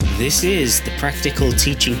This is the Practical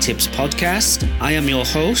Teaching Tips podcast. I am your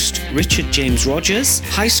host, Richard James Rogers,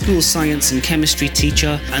 high school science and chemistry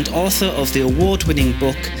teacher and author of the award-winning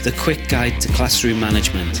book, The Quick Guide to Classroom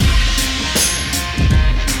Management.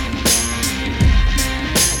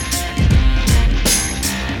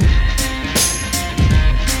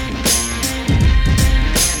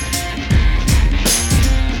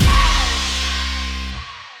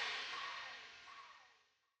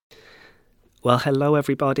 Well, hello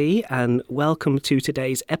everybody, and welcome to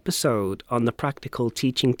today's episode on the Practical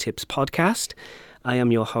Teaching Tips podcast. I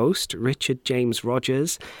am your host, Richard James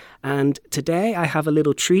Rogers, and today I have a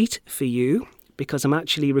little treat for you because I'm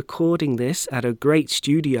actually recording this at a great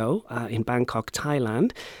studio in Bangkok,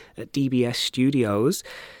 Thailand, at DBS Studios.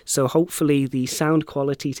 So hopefully the sound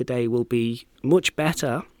quality today will be much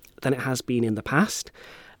better than it has been in the past.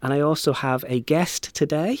 And I also have a guest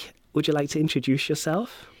today. Would you like to introduce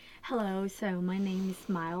yourself? Hello, so my name is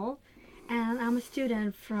Smile, and I'm a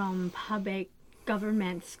student from Public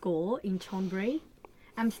Government School in Chonburi.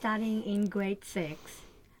 I'm studying in grade 6.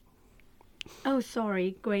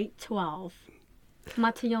 Grade 12.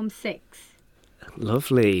 Matayom 6.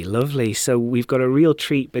 Lovely, lovely. So we've got a real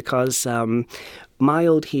treat because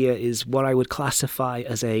Mild here is what I would classify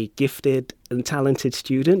as a gifted and talented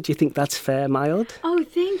student. Do you think that's fair, Mild? Oh,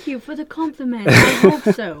 thank you for the compliment. I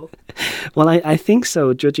hope so. Well, I think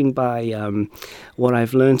so, judging by what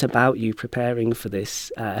I've learned about you preparing for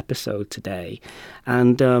this episode today.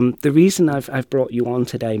 And the reason I've brought you on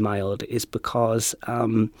today, Mild, is because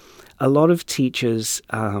a lot of teachers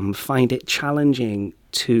find it challenging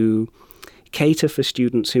to cater for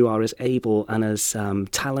students who are as able and as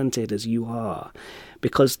talented as you are,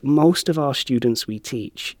 because most of our students we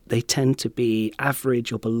teach, they tend to be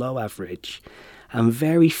average or below average, and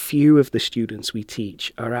very few of the students we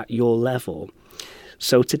teach are at your level.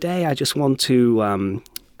 So today I just want to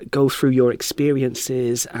go through your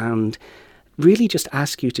experiences and really just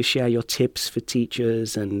ask you to share your tips for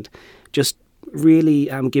teachers and just really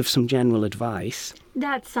give some general advice.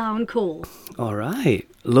 That sounds cool. All right.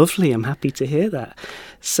 Lovely. I'm happy to hear that.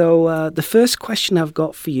 So the first question I've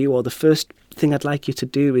got for you, or the first thing I'd like you to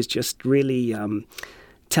do, is just really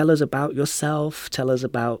tell us about yourself, tell us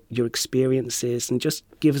about your experiences, and just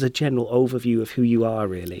give us a general overview of who you are,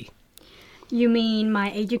 really. You mean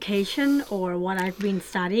my education or what I've been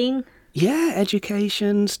studying? Yeah,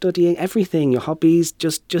 education, studying, everything, your hobbies,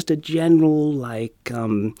 just a general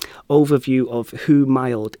overview of who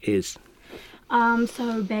Mild is.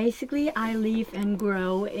 So basically I live and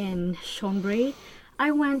grow in Chonburi.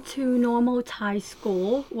 I went to normal Thai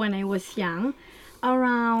school when I was young.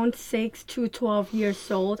 Around 6 to 12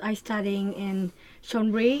 years old, I studying in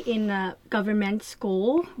Chonburi in a government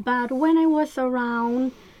school. But when I was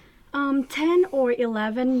around 10 or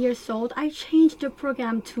 11 years old, I changed the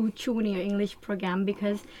program to junior English program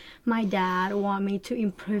because my dad wanted me to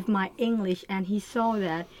improve my English, and he saw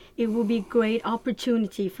that it would be a great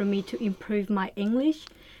opportunity for me to improve my English.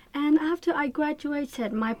 And after I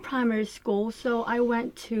graduated my primary school, so I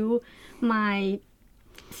went to my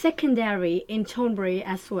secondary in Chonburi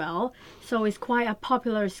as well. So it's quite a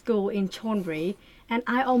popular school in Chonburi, and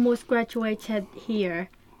I almost graduated here.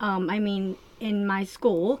 In my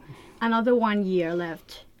school, another 1 year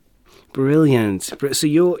left. Brilliant. So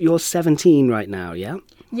you're 17 right now, yeah?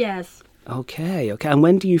 Yes. Okay. And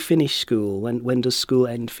when do you finish school? When does school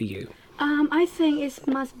end for you? I think it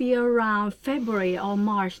must be around February or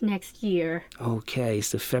March next year. Okay,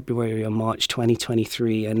 so February or March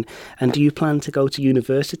 2023. And do you plan to go to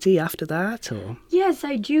university after that, or? Yes,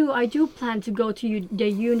 I do. I do plan to go to the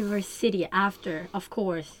university after, of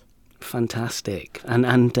course. Fantastic.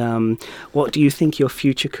 And what do you think your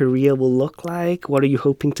future career will look like? What are you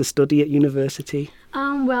hoping to study at university?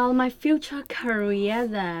 Well, my future career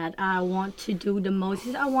that I want to do the most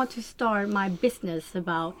is I want to start my business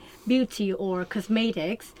about beauty or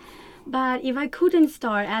cosmetics. But if I couldn't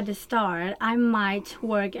start at the start, I might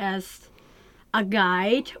work as a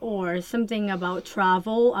guide or something about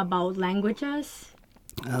travel, about languages.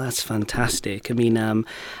 Oh, that's fantastic. I mean,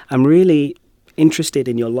 I'm really interested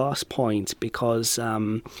in your last point because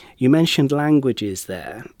you mentioned languages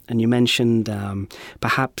there, and you mentioned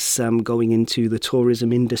perhaps going into the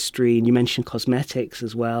tourism industry, and you mentioned cosmetics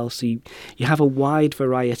as well. So you have a wide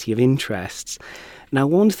variety of interests. Now,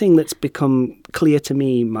 one thing that's become clear to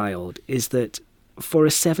me, Mild, is that for a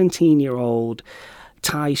 17-year-old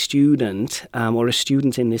Thai student, or a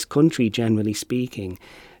student in this country, generally speaking,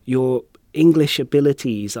 your English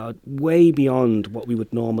abilities are way beyond what we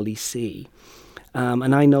would normally see.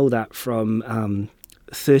 And I know that from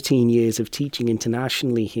 13 years of teaching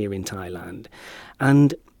internationally here in Thailand.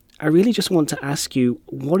 And I really just want to ask you,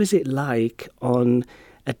 what is it like on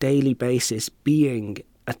a daily basis being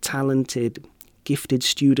a talented, gifted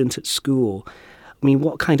student at school? I mean,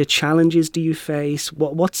 what kind of challenges do you face?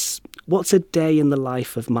 What's a day in the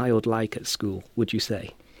life of Mild like at school, would you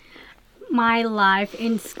say? My life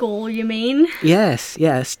in school, you mean? Yes,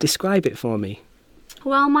 yes. Describe it for me.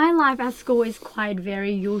 Well, my life at school is quite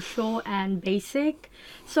very usual and basic.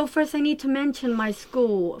 So first I need to mention my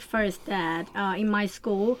school first, that in my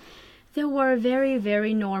school there were very,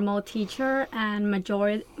 very normal teacher, and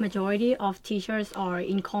majority of teachers are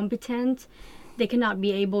incompetent. They cannot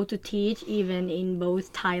be able to teach even in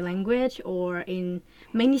both Thai language or in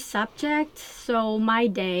many subjects. So my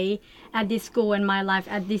day at this school and my life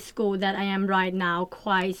at this school that I am right now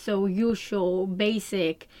quite so usual,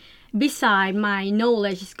 basic. Beside, my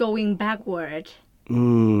knowledge is going backward.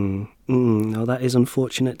 No, that is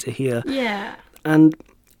unfortunate to hear. Yeah. And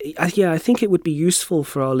I think it would be useful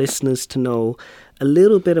for our listeners to know a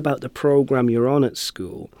little bit about the program you're on at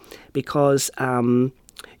school, because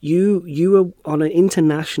you are on an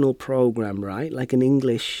international program, right? Like an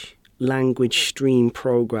English language stream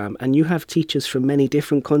program, and you have teachers from many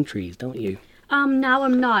different countries, don't you? Now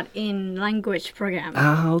I'm not in language program.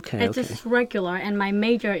 Okay. It's just regular, and my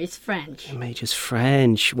major is French. Your major's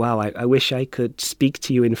French. Wow, I wish I could speak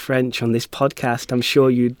to you in French on this podcast. I'm sure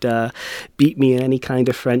you'd beat me in any kind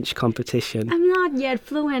of French competition. I'm not yet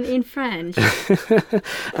fluent in French.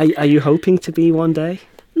 Are you hoping to be one day?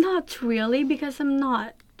 Not really, because I'm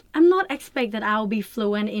not expect that I'll be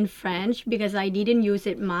fluent in French, because I didn't use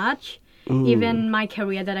it much. Even my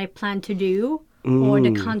career that I plan to do, or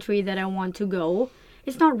the country that I want to go,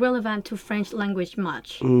 it's not relevant to French language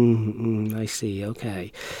much. I see,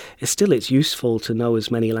 okay. It's useful to know as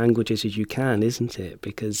many languages as you can, isn't it?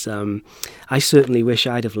 Because I certainly wish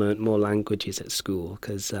I'd have learnt more languages at school,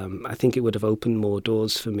 because I think it would have opened more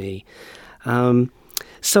doors for me.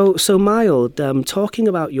 So Mild, talking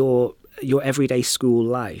about your everyday school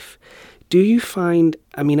life, do you find,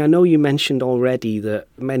 I mean, I know you mentioned already that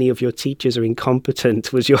many of your teachers are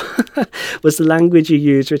incompetent, was the language you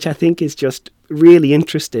use, which I think is just really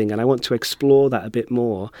interesting, and I want to explore that a bit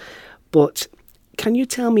more. But can you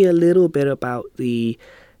tell me a little bit about the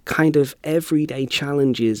kind of everyday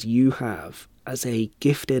challenges you have as a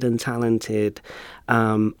gifted and talented,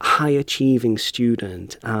 high-achieving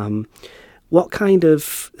student? What kind of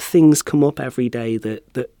things come up every day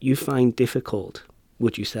that you find difficult,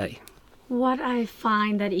 would you say? What I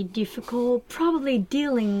find that is difficult, probably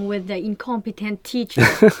dealing with the incompetent teacher.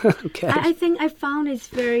 Okay. I think I found it's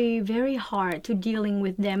very, very hard to dealing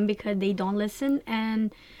with them, because they don't listen,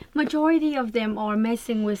 and majority of them are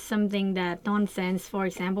messing with something that nonsense, for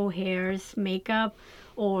example, hairs, makeup,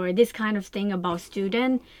 or this kind of thing about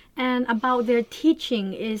student, and about their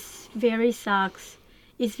teaching is very sucks.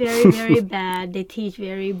 It's very, very bad. They teach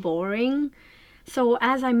very boring. So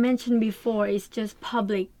as I mentioned before, it's just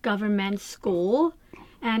public government school,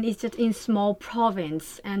 and it's just in small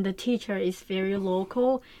province, and the teacher is very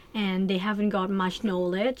local, and they haven't got much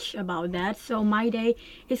knowledge about that. So my day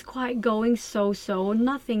is quite going so,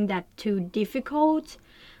 nothing that too difficult.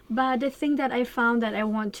 But the thing that I found that I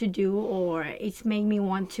want to do, or it's made me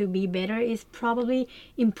want to be better, is probably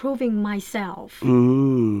improving myself.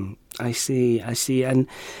 I see. And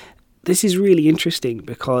this is really interesting,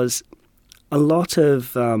 because a lot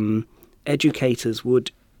of educators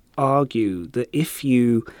would argue that if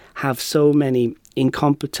you have so many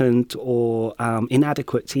incompetent or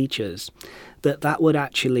inadequate teachers, that would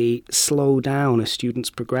actually slow down a student's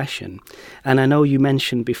progression. And I know you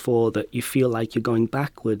mentioned before that you feel like you're going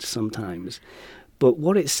backwards sometimes. But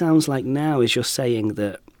what it sounds like now is you're saying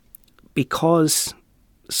that because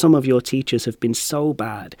some of your teachers have been so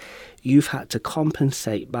bad, you've had to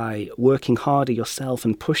compensate by working harder yourself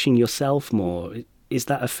and pushing yourself more. Is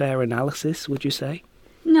that a fair analysis, would you say?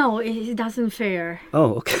 No, it doesn't fair.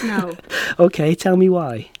 Oh, okay. No. Okay, tell me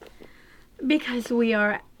why. Because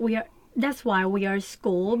that's why we are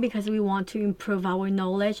school, because we want to improve our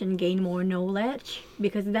knowledge and gain more knowledge,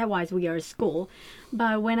 because that's why we are school.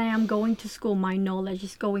 But when I am going to school, my knowledge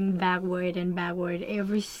is going backward and backward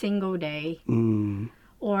every single day.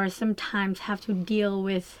 Or sometimes have to deal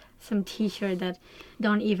with some teacher that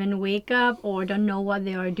don't even wake up or don't know what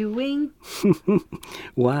they are doing.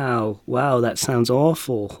 Wow, that sounds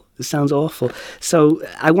awful. It sounds awful. So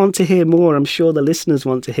I want to hear more. I'm sure the listeners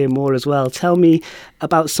want to hear more as well. Tell me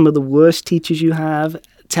about some of the worst teachers you have.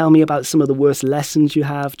 Tell me about some of the worst lessons you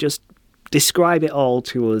have. Just describe it all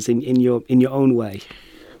to us in your own way.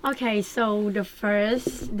 Okay, so the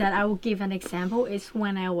first that I will give an example is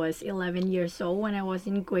when I was 11 years old, when I was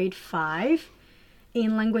in grade 5.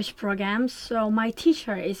 in language programs. So my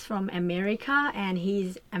teacher is from America and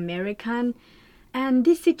he's American. And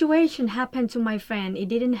this situation happened to my friend. It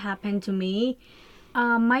didn't happen to me.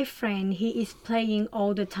 My friend, he is playing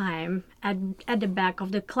all the time at the back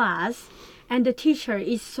of the class, and the teacher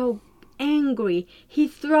is so angry. He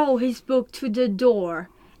throw his book to the door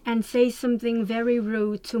and say something very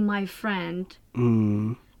rude to my friend.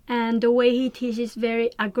 And the way he teaches is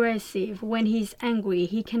very aggressive. When he's angry,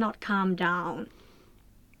 he cannot calm down.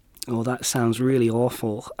 Oh, that sounds really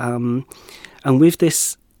awful. And with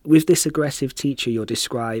this aggressive teacher you're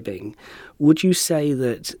describing, would you say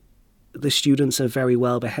that the students are very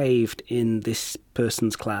well behaved in this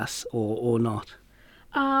person's class or not?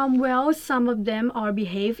 Well, some of them are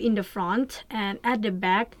behave in the front, and at the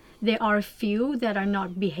back there are a few that are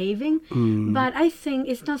not behaving. But I think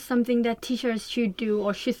it's not something that teachers should do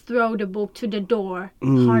or should throw the book to the door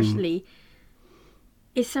harshly.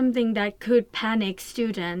 It's something that could panic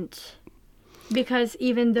students. Because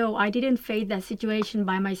even though I didn't face that situation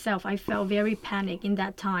by myself, I felt very panicked in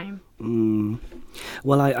that time.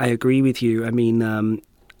 Well, I agree with you. I mean,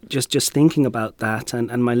 just thinking about that,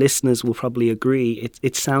 and my listeners will probably agree,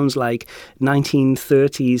 it sounds like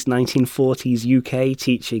 1930s, 1940s UK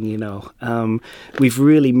teaching, you know. We've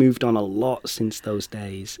really moved on a lot since those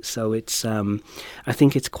days. So it's, I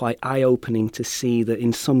think it's quite eye-opening to see that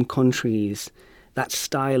in some countries that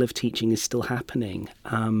style of teaching is still happening.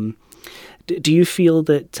 Do you feel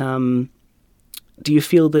that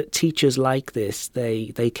teachers like this,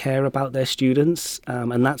 they care about their students,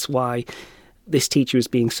 and that's why this teacher is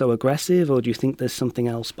being so aggressive, or do you think there's something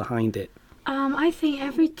else behind it? I think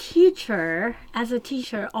every teacher, as a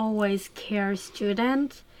teacher, always cares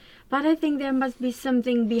students, but I think there must be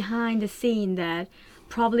something behind the scene that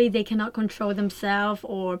probably they cannot control themselves,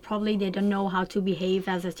 or probably they don't know how to behave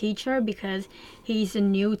as a teacher because he's a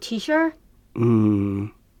new teacher.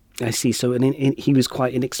 I see. So he was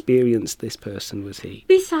quite inexperienced, this person, was he?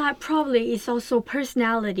 Besides, probably it's also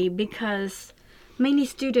personality, because many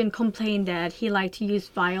students complain that he liked to use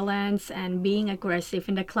violence and being aggressive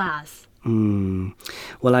in the class.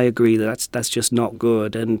 Well, I agree that that's just not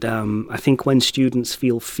good. And I think when students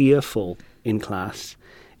feel fearful in class,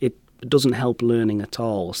 it doesn't help learning at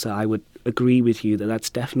all. So I would agree with you that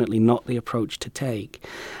that's definitely not the approach to take.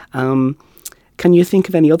 Can you think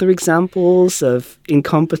of any other examples of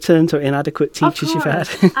incompetent or inadequate teachers you've had?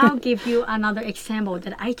 I'll give you another example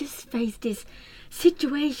that I just faced this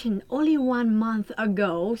situation only 1 month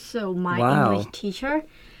ago. So my English teacher,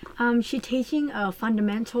 she's teaching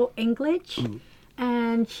fundamental English,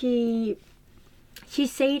 and she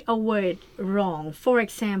said a word wrong. For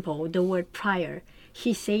example, the word prior.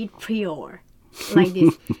 She said prior, like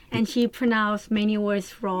this. And she pronounced many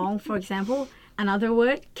words wrong. For example, another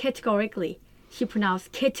word, categorically. She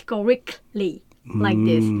pronounced categorically, like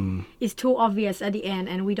this. It's too obvious at the end,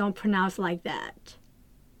 and we don't pronounce like that.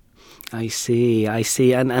 I see.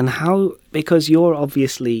 And how, because you're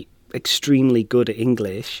obviously extremely good at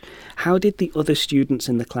English, how did the other students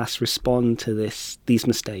in the class respond to these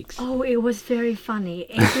mistakes? Oh, it was very funny.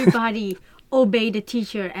 Everybody obeyed the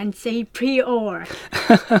teacher and say prior.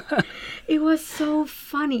 It was so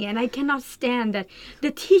funny, and I cannot stand that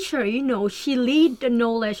the teacher, she lead the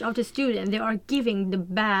knowledge of the student. They are giving the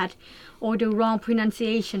bad or the wrong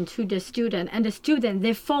pronunciation to the student, and the student,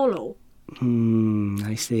 they follow.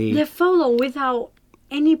 I see. They follow without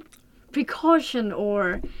any precaution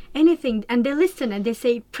or anything, and they listen and they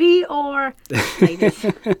say prior, like this.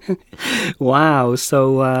 Wow.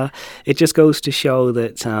 So it just goes to show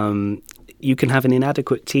that you can have an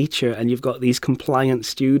inadequate teacher and you've got these compliant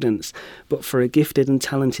students, but for a gifted and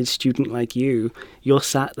talented student like you, you're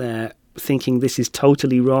sat there thinking this is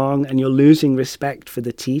totally wrong, and you're losing respect for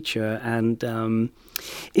the teacher. And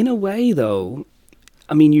in a way, though,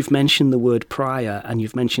 I mean, you've mentioned the word prior and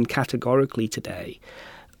you've mentioned categorically today.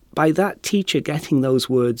 By that teacher getting those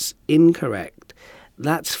words incorrect,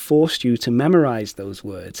 that's forced you to memorize those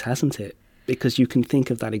words, hasn't it? Because you can think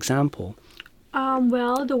of that example.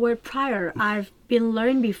 Well, the word prior, I've been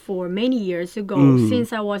learned before many years ago,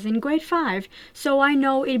 since I was in grade 5. So I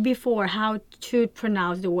know it before how to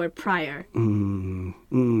pronounce the word prior.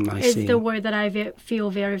 It's the word that I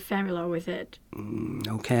feel very familiar with it.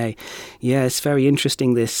 Okay. Yeah, it's very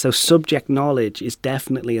interesting this. So subject knowledge is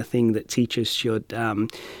definitely a thing that teachers should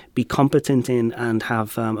be competent in and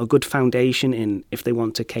have a good foundation in if they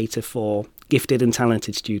want to cater for gifted and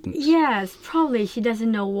talented students. Yes, probably she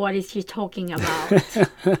doesn't know what is she talking about,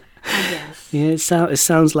 I guess. Yeah, it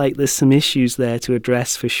sounds like there's some issues there to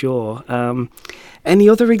address for sure. Any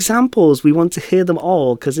other examples? We want to hear them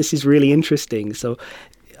all because this is really interesting. So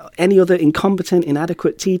any other incompetent,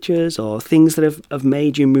 inadequate teachers or things that have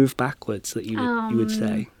made you move backwards that you would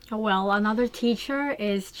say? Well, another teacher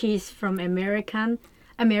she's from America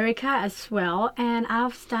as well, and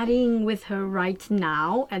I'm studying with her right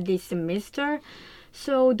now at this semester.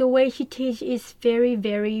 So the way she teaches is very,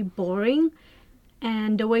 very boring,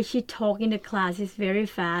 and the way she talk in the class is very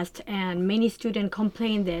fast, and many students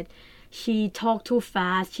complain that she talk too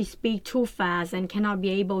fast, she speak too fast and cannot be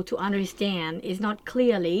able to understand. It's not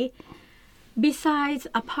clearly. Besides,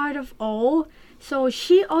 a part of all, so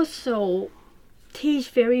she also teach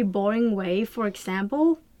very boring way. For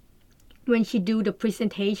example, when she do the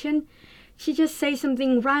presentation, she just say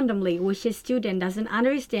something randomly which the student doesn't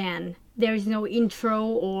understand. There is no intro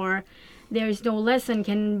or there is no lesson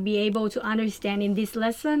can be able to understand in this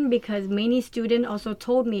lesson, because many students also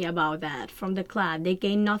told me about that from the class. They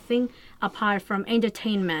gain nothing apart from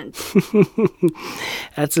entertainment.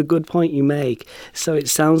 That's a good point you make. So it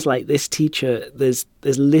sounds like this teacher, there's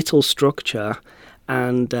little structure,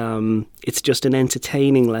 and it's just an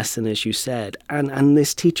entertaining lesson, as you said. And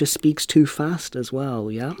this teacher speaks too fast as well,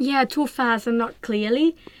 yeah? Yeah, too fast and not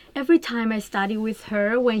clearly. Every time I study with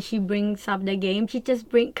her, when she brings up the game, she just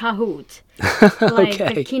brings Kahoot, like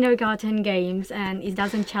the kindergarten games, and it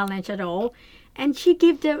doesn't challenge at all. And she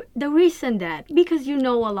gives the reason that because you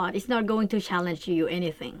know a lot, it's not going to challenge you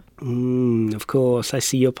anything. Of course, I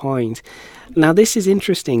see your point. Now, this is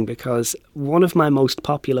interesting because one of my most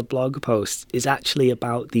popular blog posts is actually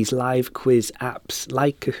about these live quiz apps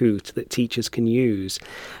like Kahoot that teachers can use.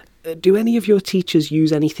 Do any of your teachers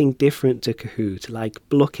use anything different to Kahoot, like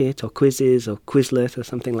Blookit or Quizzes or Quizlet or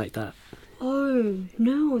something like that? Oh,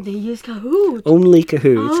 no, they use Kahoot. Only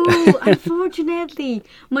Kahoot. Oh, unfortunately,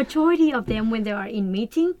 majority of them, when they are in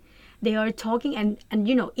meeting, they are talking and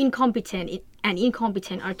incompetent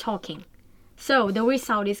are talking. So the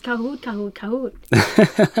result is Kahoot, Kahoot,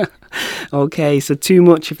 Kahoot. Okay, so too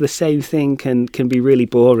much of the same thing can be really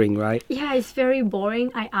boring, right? Yeah, it's very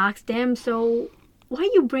boring. I asked them, so why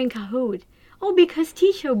you bring Kahoot? Oh, because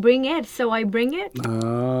teacher bring it, so I bring it.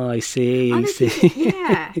 Oh, I see.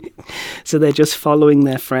 Yeah. So they're just following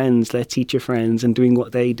their friends, their teacher friends, and doing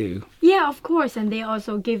what they do. Yeah, of course. And they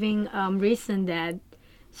also giving reason that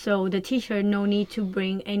so the teacher no need to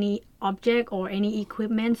bring any object or any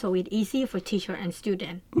equipment, so it's easy for teacher and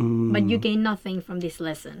student. But you gain nothing from this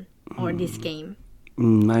lesson or this game.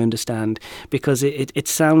 I understand, because it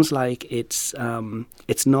sounds like it's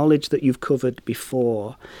knowledge that you've covered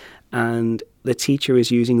before, and the teacher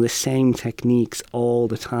is using the same techniques all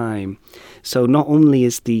the time. So not only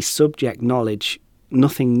is the subject knowledge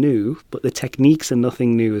nothing new, but the techniques are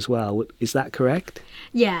nothing new as well. Is that correct?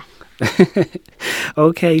 Yeah.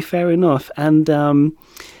 Okay, fair enough. And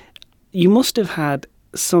you must have had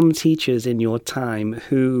some teachers in your time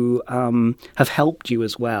who have helped you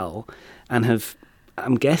as well, and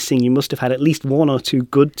I'm guessing you must have had at least one or two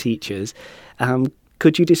good teachers.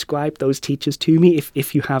 Could you describe those teachers to me,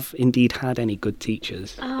 if you have indeed had any good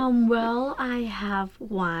teachers? Well, I have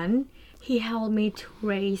one. He helped me to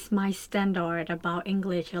raise my standard about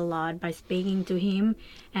English a lot by speaking to him,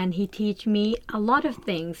 and he teach me a lot of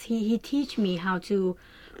things. He teach me how to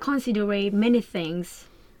consider many things,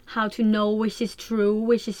 how to know which is true,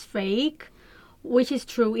 which is fake, which is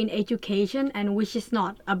true in education and which is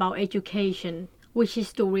not about education, which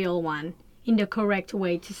is the real one, in the correct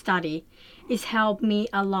way to study. It's helped me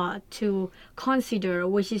a lot to consider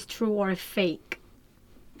which is true or fake.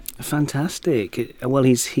 Fantastic. Well,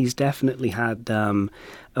 he's definitely had a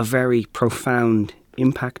very profound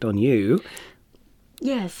impact on you.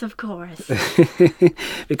 Yes, of course.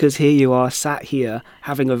 Because here you are, sat here,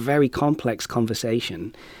 having a very complex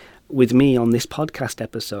conversation with me on this podcast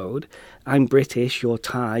episode. I'm British, you're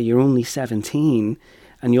Thai, you're only 17,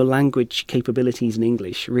 and your language capabilities in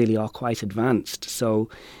English really are quite advanced. So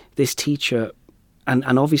this teacher, and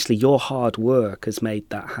obviously your hard work has made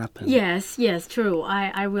that happen. Yes, true.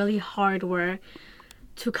 I really hard work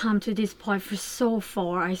to come to this point for so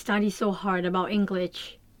far. I study so hard about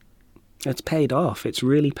English. It's paid off. It's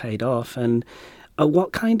really paid off. And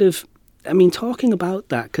what kind of, talking about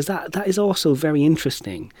that, because that is also very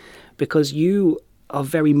interesting, because you are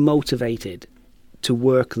very motivated to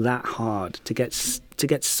work that hard, to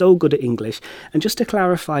get so good at English. And just to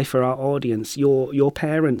clarify for our audience, your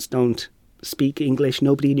parents don't speak English.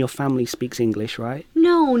 Nobody in your family speaks English, right?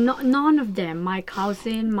 No, none of them. My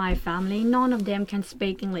cousin, my family, none of them can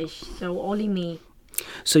speak English. So only me.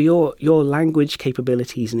 So your language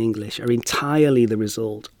capabilities in English are entirely the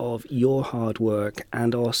result of your hard work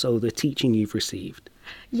and also the teaching you've received.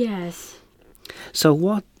 Yes. So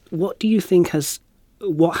what do you think has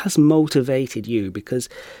motivated you? Because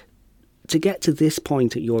to get to this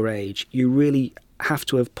point at your age, you really have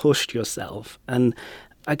to have pushed yourself. And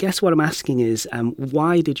I guess what I'm asking is,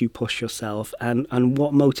 why did you push yourself, and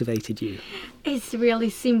what motivated you? It's really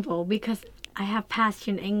simple because I have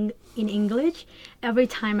passion in English. Every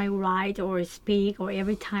time I write or speak, or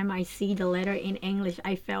every time I see the letter in English,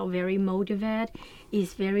 I felt very motivated.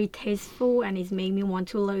 It's very tasteful, and it's made me want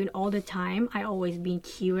to learn all the time. I always been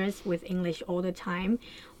curious with English all the time.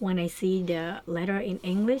 When I see the letter in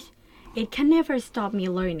English, it can never stop me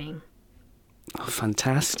learning. Oh,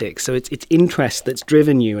 fantastic. So it's interest that's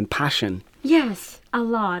driven you and passion. Yes, a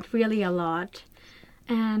lot, really a lot.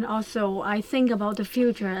 And also, I think about the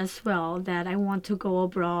future as well, that I want to go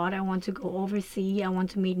abroad, I want to go overseas, I want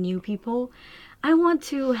to meet new people. I want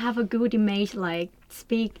to have a good image, like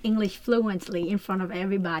speak English fluently in front of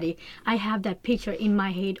everybody. I have that picture in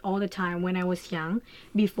my head all the time when I was young,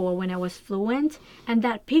 before when I was fluent, and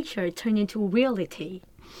that picture turned into reality.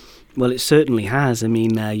 Well, it certainly has. I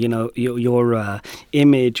mean, your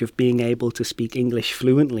image of being able to speak English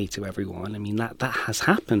fluently to everyone, I mean, that has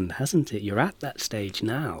happened, hasn't it? You're at that stage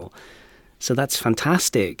now. So that's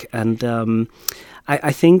fantastic. And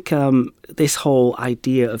I think this whole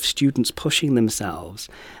idea of students pushing themselves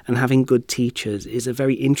and having good teachers is a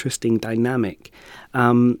very interesting dynamic.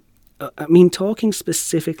 I mean, talking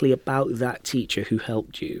specifically about that teacher who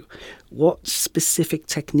helped you, what specific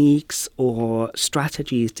techniques or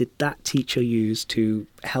strategies did that teacher use to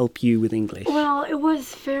help you with English? Well, it was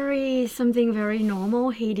something very normal.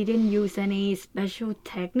 He didn't use any special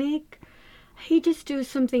technique. He just do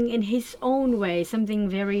something in his own way, something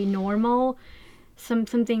very normal,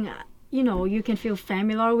 something you can feel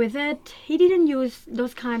familiar with it. He didn't use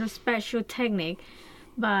those kind of special technique.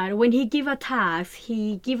 But when he give a task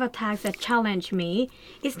that challenge me.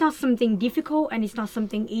 It's not something difficult and it's not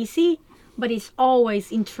something easy, but it's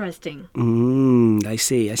always interesting. I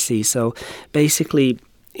see. So basically,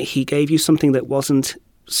 he gave you something that wasn't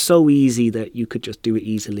so easy that you could just do it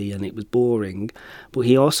easily and it was boring, but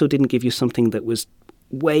he also didn't give you something that was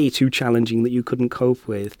way too challenging that you couldn't cope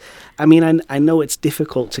with. I mean, I know it's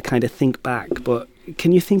difficult to kind of think back, but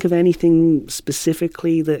can you think of anything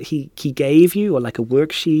specifically that he gave you, or like a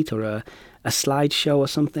worksheet or a slideshow or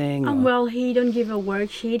something? Well, he don't give a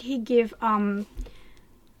worksheet. He give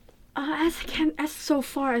as so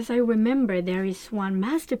far as I remember, there is one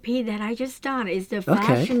masterpiece that I just done. It's the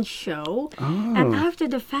fashion show, and after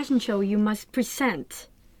the fashion show, you must present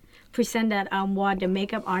that what the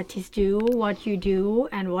makeup artists do, what you do,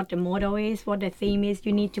 and what the motto is, what the theme is.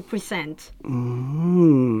 You need to present.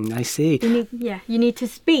 I see. You need to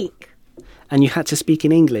speak. And you had to speak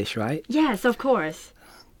in English, right? Yes, of course.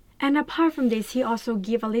 And apart from this, he also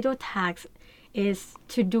give a little task is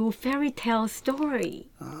to do fairy tale story.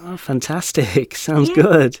 Oh, fantastic. Sounds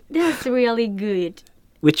good. That's really good.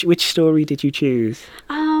 Which story did you choose?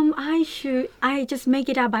 I just make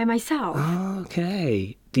it up by myself. Oh,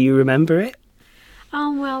 okay. Do you remember it?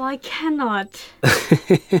 Well, I cannot.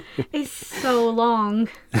 It's so long.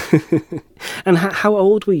 And how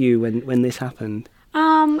old were you when this happened?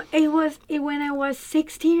 It was when I was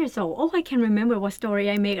 16 years old. Oh, I can remember what story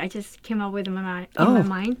I made. I just came up with in my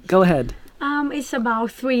mind. Go ahead. It's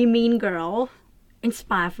about three mean girls,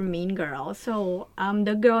 inspired from Mean Girls. So,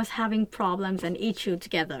 the girls having problems and issue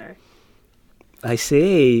together. I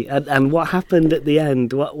see. And what happened at the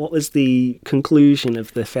end? What was the conclusion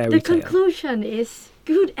of the fairy tale? The conclusion is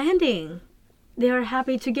good ending. They are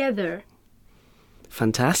happy together.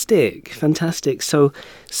 Fantastic. So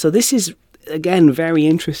this is, again, very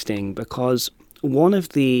interesting, because one of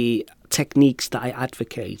the techniques that I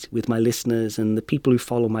advocate with my listeners and the people who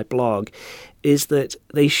follow my blog is that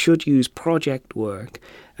they should use project work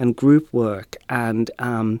and group work and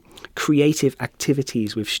creative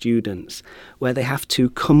activities with students where they have to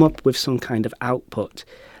come up with some kind of output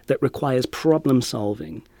that requires problem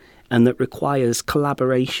solving and that requires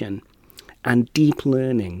collaboration and deep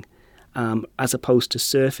learning as opposed to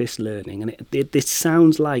surface learning. And it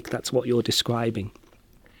sounds like that's what you're describing.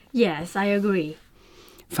 Yes, I agree.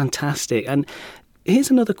 Fantastic. And here's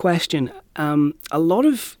another question. A lot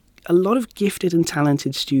of gifted and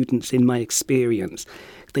talented students, in my experience,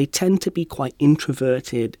 they tend to be quite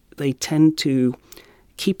introverted. They tend to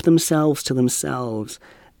keep themselves to themselves.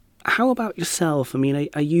 How about yourself? I mean,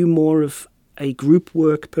 are you more of a group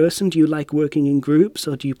work person? Do you like working in groups,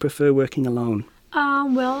 or do you prefer working alone?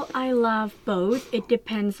 Well, I love both. It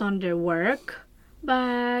depends on the work,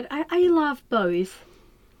 but I love both.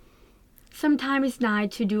 Sometimes it's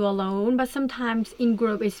nice to do alone, but sometimes in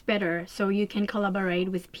group is better, so you can collaborate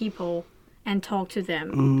with people and talk to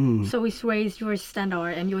them. So it's raise your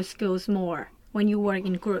standard and your skills more when you work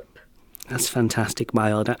in group. That's fantastic,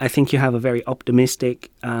 Mild. I think you have a very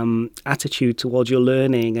optimistic attitude towards your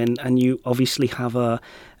learning, and you obviously have a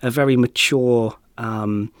very mature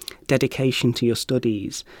dedication to your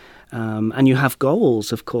studies. And you have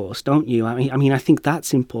goals, of course, don't you? I mean, I think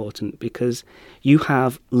that's important because you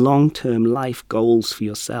have long-term life goals for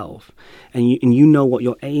yourself, and you know what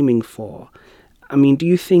you're aiming for. I mean, do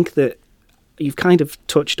you think that you've kind of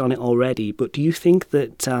touched on it already? But do you think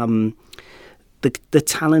that the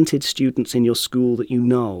talented students in your school that you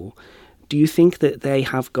know, do you think that they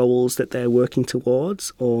have goals that they're working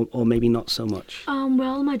towards, or maybe not so much?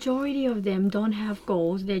 Well, majority of them don't have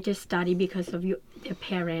goals. They just study because of their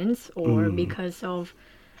parents or because of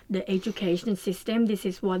the education system. This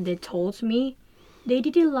is what they told me. They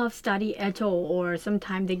didn't love study at all, or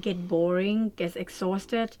sometimes they get boring, get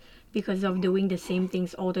exhausted because of doing the same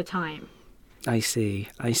things all the time. I see.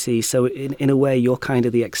 So in a way, you're kind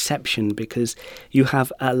of the exception because you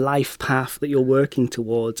have a life path that you're working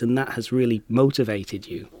towards, and that has really motivated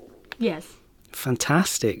you. Yes.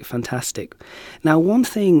 Fantastic. Now, one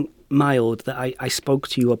thing, Mild, that I spoke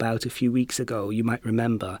to you about a few weeks ago, you might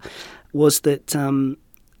remember, was that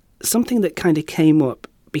something that kind of came up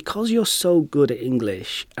because you're so good at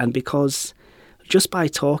English, and because just by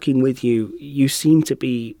talking with you, you seem to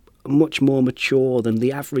be much more mature than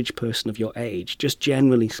the average person of your age, just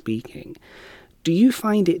generally speaking. Do you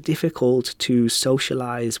find it difficult to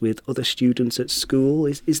socialise with other students at school?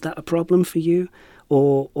 Is that a problem for you?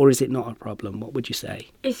 Or is it not a problem? What would you say?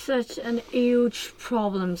 It's such an huge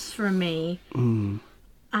problem for me.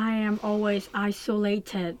 I am always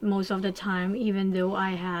isolated most of the time, even though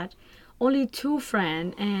I had only 2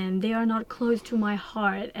 friends and they are not close to my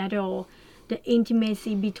heart at all. The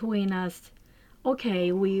intimacy between us,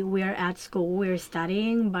 okay, we're at school, we're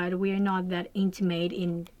studying, but we're not that intimate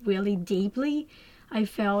in really deeply. I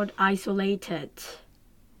felt isolated.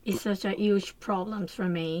 It's such a huge problem for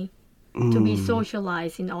me to be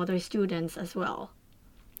socialized in other students as well.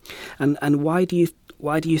 And why do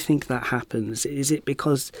you think that happens? Is it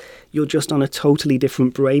because you're just on a totally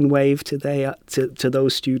different brainwave to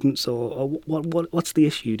those students, or what's the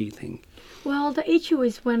issue, do you think? Well, the issue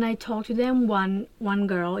is when I talk to them, one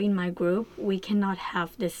girl in my group, we cannot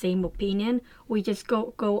have the same opinion. We just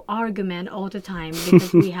go argument all the time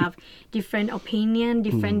because we have different opinion,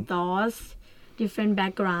 different thoughts, different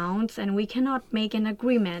backgrounds, and we cannot make an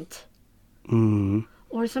agreement.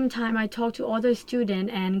 Or sometimes I talk to other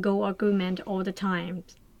students and go argument all the time.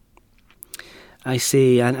 I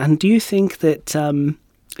see. And do you think that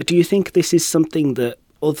this is something that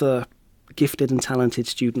other gifted and talented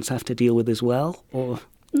students have to deal with as well, or?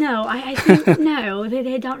 No, I think no,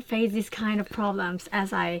 they don't face this kind of problems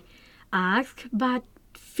as I ask, but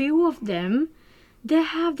few of them, they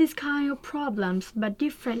have this kind of problems, but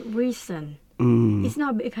different reason. It's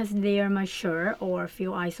not because they are mature or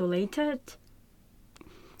feel isolated.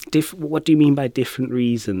 What do you mean by different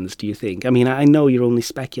reasons, do you think? I mean, I know you're only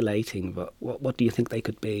speculating, but what do you think they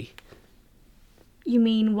could be? You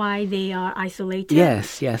mean why they are isolated?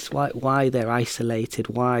 Yes. Why they're isolated,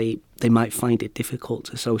 why they might find it difficult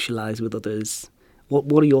to socialise with others.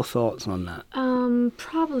 What are your thoughts on that?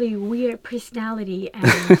 Probably weird personality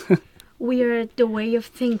and weird the way of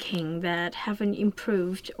thinking that haven't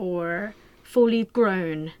improved or fully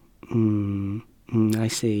grown. I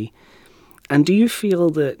see. And do you feel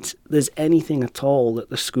that there's anything at all that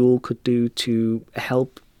the school could do to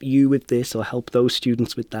help you with this or help those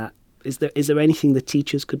students with that? Is there anything the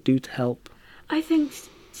teachers could do to help? I think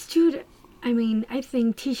I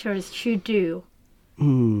think teachers should do.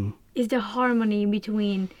 Is the harmony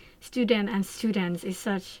between student and students is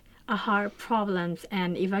such a hard problem,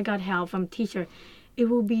 and if I got help from teacher, it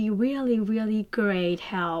will be really, really great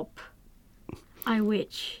help. I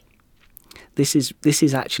wish. This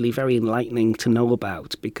is actually very enlightening to know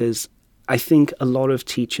about, because I think a lot of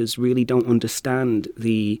teachers really don't understand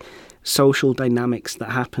the social dynamics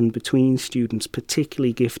that happen between students,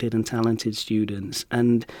 particularly gifted and talented students,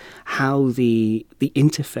 and how the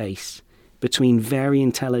interface between very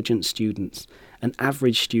intelligent students and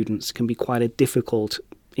average students can be quite a difficult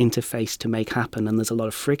interface to make happen, and there's a lot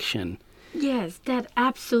of friction. Yes, that's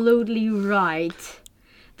absolutely right.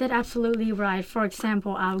 For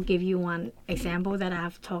example, I'll give you one example that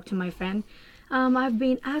I've talked to my friend. I've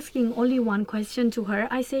been asking only one question to her.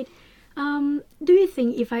 I said, do you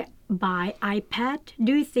think if I buy iPad,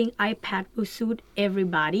 do you think iPad will suit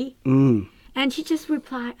everybody? And she just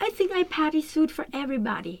replied, I think iPad is suit for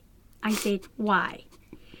everybody. I said, why?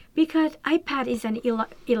 because iPad is an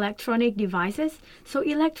electronic devices, so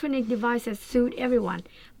electronic devices suit everyone.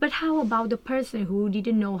 But how about the person who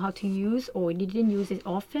didn't know how to use or didn't use it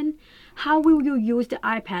often? How will you use the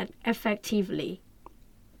iPad effectively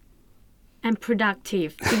and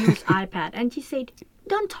productive to use iPad? And she said,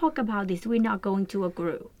 don't talk about this, we're not going to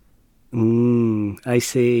agree. I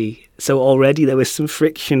see. So already there was some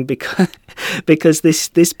friction because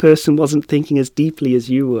this person wasn't thinking as deeply as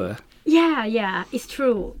you were. Yeah, it's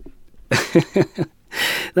true.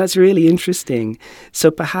 That's really interesting. So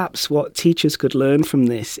perhaps what teachers could learn from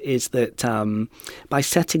this is that by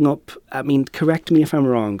setting up, I mean, correct me if I'm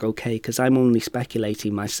wrong, okay, because I'm only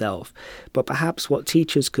speculating myself, but perhaps what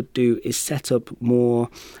teachers could do is set up more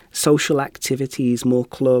social activities, more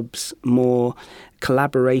clubs, more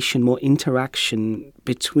collaboration, more interaction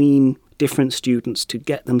between different students to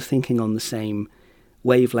get them thinking on the same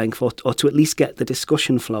wavelength or to at least get the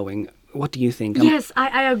discussion flowing. What do you think? Yes,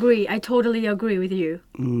 I agree. I totally agree with you.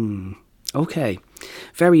 Okay,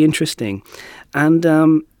 very interesting. And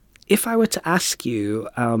if I were to ask you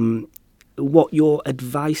what your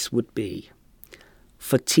advice would be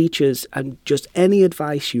for teachers, and just any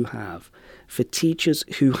advice you have for teachers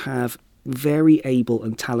who have very able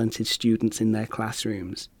and talented students in their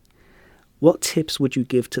classrooms, what tips would you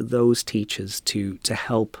give to those teachers to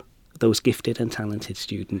help those gifted and talented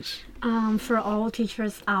students? For all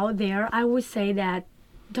teachers out there, I would say that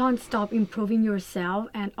don't stop improving yourself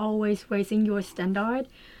and always raising your standard.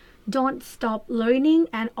 Don't stop learning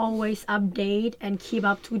and always update and keep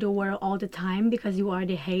up to the world all the time, because you are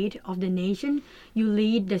the head of the nation. You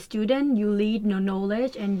lead the student, you lead the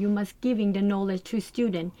knowledge, and you must giving the knowledge to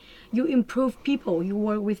student. You improve people, you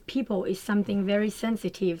work with people is something very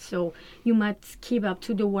sensitive, so you must keep up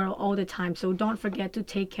to the world all the time. So don't forget to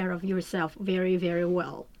take care of yourself very, very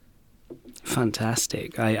well.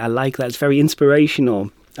 Fantastic. I like that. It's very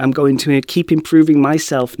inspirational. I'm going to keep improving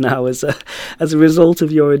myself now as a result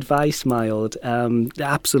of your advice, Mild.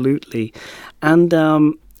 Absolutely. And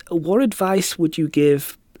what advice would you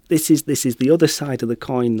give? This is the other side of the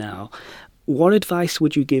coin now. What advice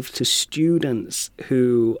would you give to students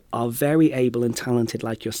who are very able and talented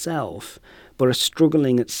like yourself, but are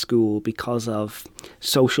struggling at school because of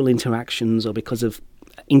social interactions or because of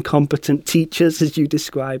incompetent teachers, as you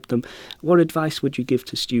described them? What advice would you give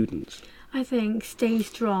to students? I think stay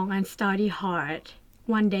strong and study hard.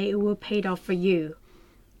 One day it will pay off for you.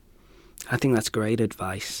 I think that's great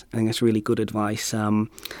advice. I think that's really good advice.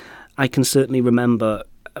 I can certainly remember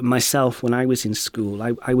myself when I was in school.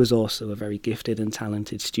 I was also a very gifted and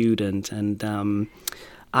talented student, and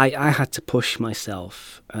I had to push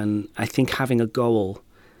myself. And I think having a goal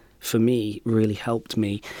for me really helped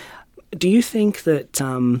me. Do you think that,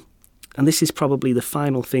 and this is probably the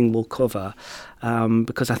final thing we'll cover,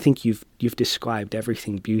 because I think you've described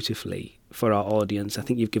everything beautifully for our audience. I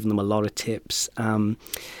think you've given them a lot of tips.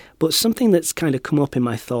 But something that's kind of come up in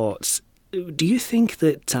my thoughts, do you think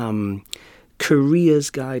that careers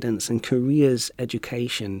guidance and careers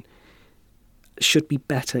education should be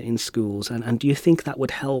better in schools? And do you think that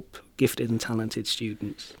would help gifted and talented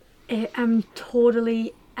students? I'm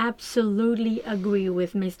totally absolutely agree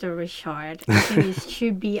with Mr. Richard. I think it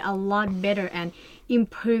should be a lot better and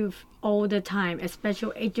improve all the time,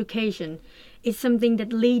 especially education. It's something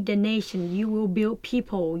that lead the nation. You will build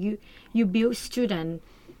people, you build students.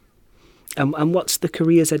 And what's the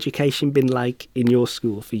careers education been like in your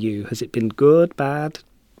school for you? Has it been good, bad?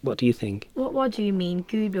 What do you think? What do you mean,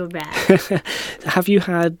 good or bad? Have you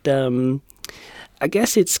had, I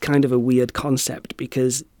guess it's kind of a weird concept,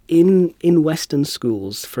 because in Western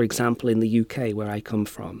schools, for example, in the UK where I come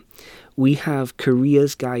from, we have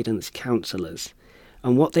careers guidance counsellors.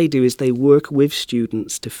 And what they do is they work with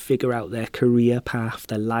students to figure out their career path,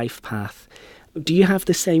 their life path. Do you have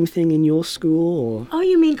the same thing in your school? Or? Oh,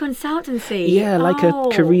 you mean consultancy? Yeah, like a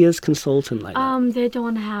careers consultant like that. They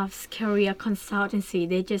don't have career consultancy.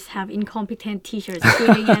 They just have incompetent teachers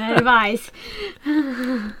giving an advice.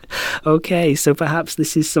 Okay, so perhaps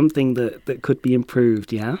this is something that could be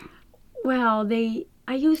improved, yeah? Well,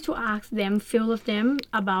 I used to ask them, few of them,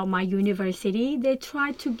 about my university. They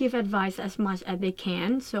try to give advice as much as they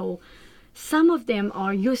can, so some of them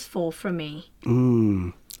are useful for me.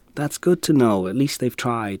 That's good to know. At least they've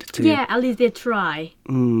tried to. Yeah, at least they try.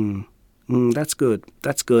 That's good.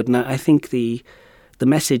 That's good. And I think the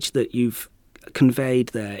message that you've conveyed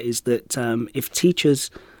there is that if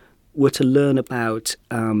teachers were to learn about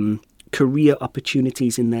career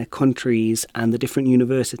opportunities in their countries and the different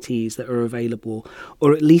universities that are available,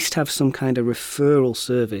 or at least have some kind of referral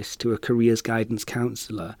service to a careers guidance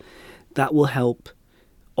counsellor, that will help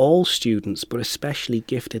all students, but especially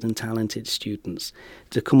gifted and talented students,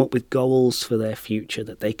 to come up with goals for their future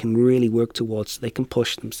that they can really work towards, so they can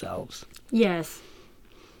push themselves. Yes.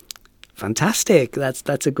 Fantastic.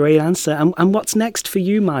 That's a great answer. And what's next for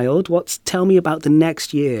you, Mild? Tell me about the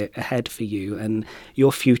next year ahead for you and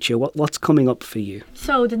your future. What's coming up for you?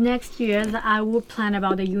 So the next year that I would plan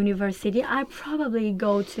about the university, I probably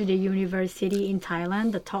go to the university in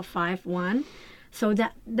Thailand, the top 5 one. So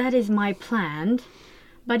that is my plan.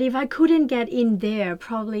 But if I couldn't get in there,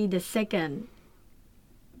 probably the second.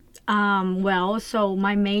 So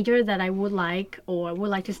my major that I would like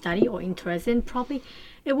to study or interest in, probably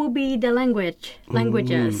it will be the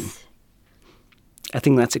languages. I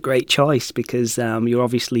think that's a great choice because you're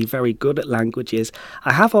obviously very good at languages.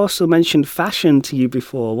 I have also mentioned fashion to you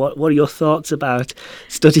before. What are your thoughts about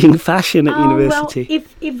studying fashion at university? Well,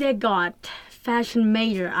 if they got fashion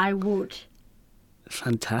major, I would.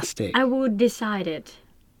 Fantastic. I would decide it.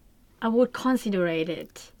 I would consider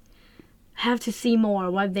it. Have to see more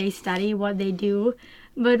what they study, what they do.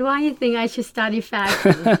 But why do you think I should study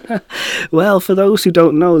fashion? Well, for those who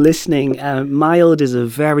don't know listening, Mild is a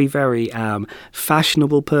very, very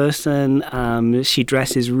fashionable person. She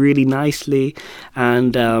dresses really nicely.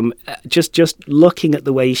 And just looking at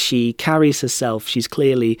the way she carries herself, she's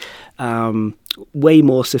clearly way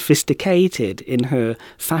more sophisticated in her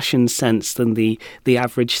fashion sense than the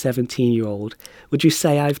average 17-year-old. Would you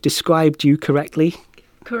say I've described you correctly?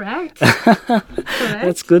 Correct. Correct.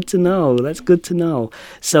 That's good to know.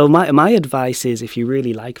 So my advice is, if you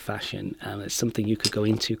really like fashion, it's something you could go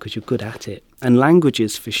into because you're good at it. And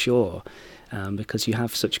languages for sure, because you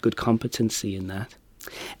have such good competency in that.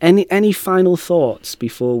 Any final thoughts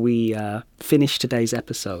before we finish today's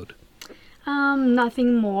episode?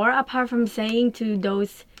 Nothing more apart from saying to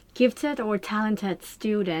those gifted or talented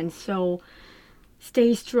students, so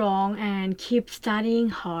stay strong and keep studying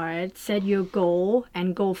hard, set your goal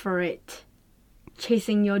and go for it.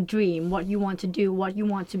 Chasing your dream, what you want to do, what you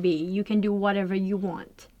want to be. You can do whatever you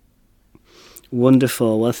want.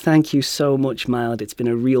 Wonderful. Well, thank you so much, Mild. It's been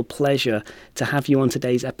a real pleasure to have you on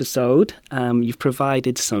today's episode. You've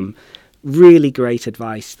provided some really great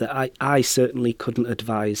advice that I certainly couldn't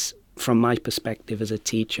advise from my perspective as a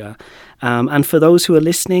teacher. And for those who are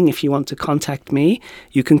listening, if you want to contact me,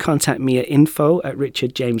 you can contact me at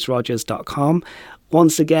info@richardjamesrogers.com.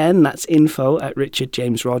 Once again, that's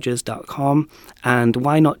info@richardjamesrogers.com. And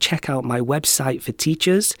why not check out my website for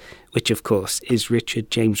teachers, which of course is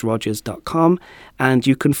richardjamesrogers.com. And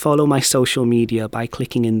you can follow my social media by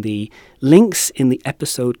clicking in the links in the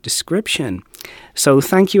episode description. So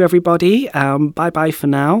thank you, everybody. Bye-bye for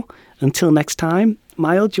now. Until next time.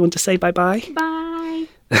 Mild, do you want to say bye-bye? Bye.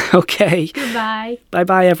 Okay. Goodbye.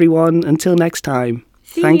 Bye-bye, everyone. Until next time.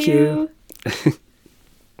 See Thank you. you.